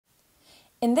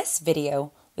In this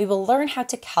video, we will learn how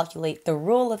to calculate the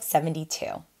Rule of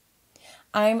 72.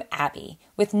 I'm Abby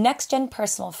with Next Gen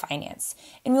Personal Finance,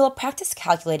 and we will practice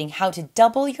calculating how to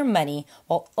double your money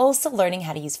while also learning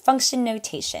how to use function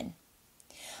notation.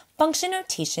 Function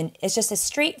notation is just a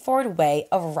straightforward way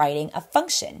of writing a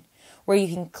function, where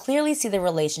you can clearly see the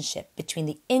relationship between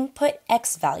the input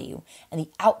x value and the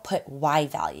output y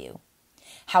value.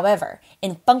 However,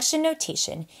 in function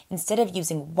notation, instead of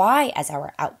using y as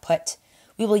our output,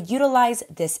 we will utilize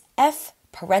this f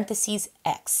parentheses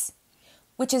x,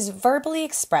 which is verbally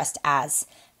expressed as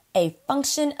a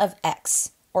function of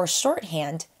x, or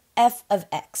shorthand, f of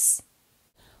x.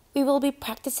 We will be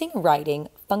practicing writing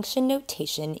function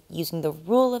notation using the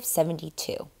Rule of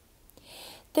 72.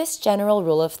 This general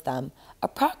rule of thumb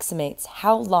approximates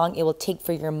how long it will take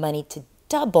for your money to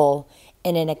double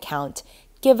in an account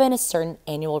given a certain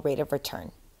annual rate of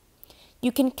return.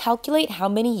 You can calculate how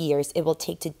many years it will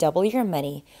take to double your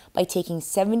money by taking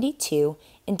 72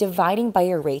 and dividing by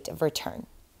your rate of return.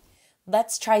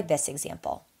 Let's try this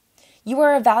example. You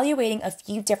are evaluating a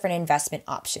few different investment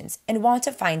options and want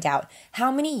to find out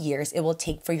how many years it will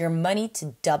take for your money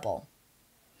to double.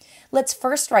 Let's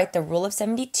first write the Rule of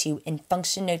 72 in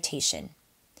function notation.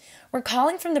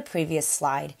 Recalling from the previous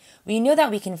slide, we know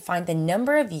that we can find the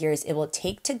number of years it will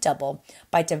take to double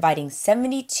by dividing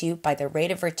 72 by the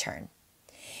rate of return.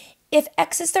 If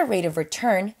x is the rate of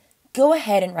return, go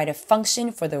ahead and write a function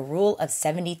for the Rule of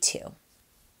 72.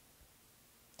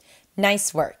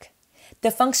 Nice work!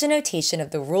 The function notation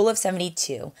of the Rule of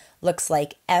 72 looks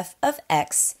like f of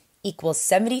x equals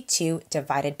 72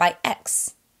 divided by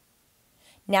x.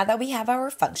 Now that we have our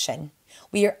function,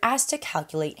 we are asked to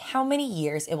calculate how many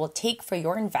years it will take for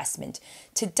your investment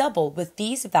to double with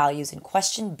these values in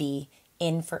question B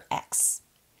in for x.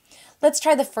 Let's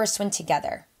try the first one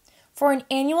together. For an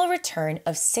annual return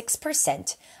of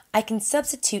 6%, I can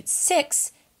substitute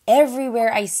 6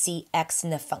 everywhere I see x in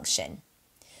the function.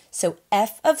 So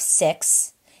f of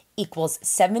 6 equals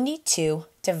 72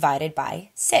 divided by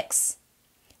 6.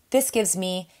 This gives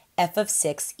me f of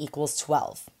 6 equals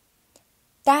 12.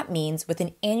 That means with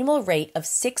an annual rate of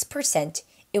 6%,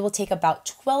 it will take about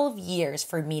 12 years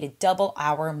for me to double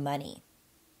our money.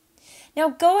 Now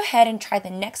go ahead and try the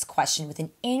next question with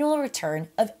an annual return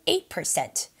of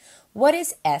 8%. What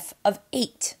is f of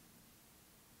 8?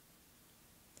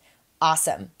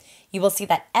 Awesome. You will see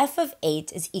that f of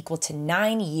 8 is equal to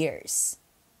 9 years.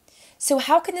 So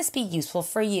how can this be useful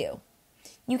for you?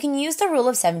 You can use the Rule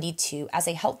of 72 as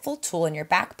a helpful tool in your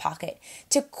back pocket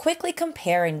to quickly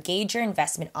compare and gauge your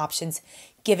investment options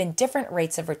given different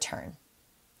rates of return.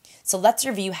 So let's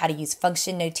review how to use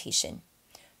function notation.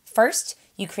 First,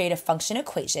 you create a function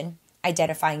equation,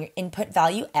 identifying your input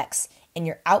value x and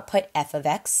your output f of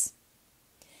x.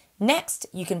 Next,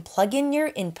 you can plug in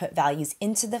your input values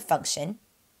into the function.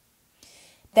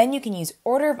 Then you can use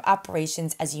order of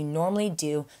operations as you normally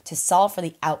do to solve for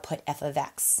the output f of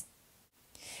x.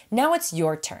 Now it's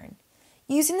your turn.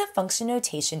 Using the function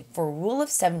notation for Rule of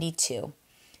 72,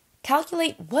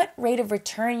 calculate what rate of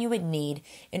return you would need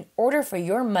in order for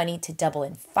your money to double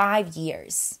in 5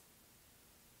 years.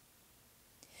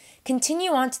 Continue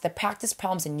on to the practice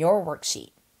problems in your worksheet.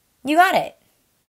 You got it!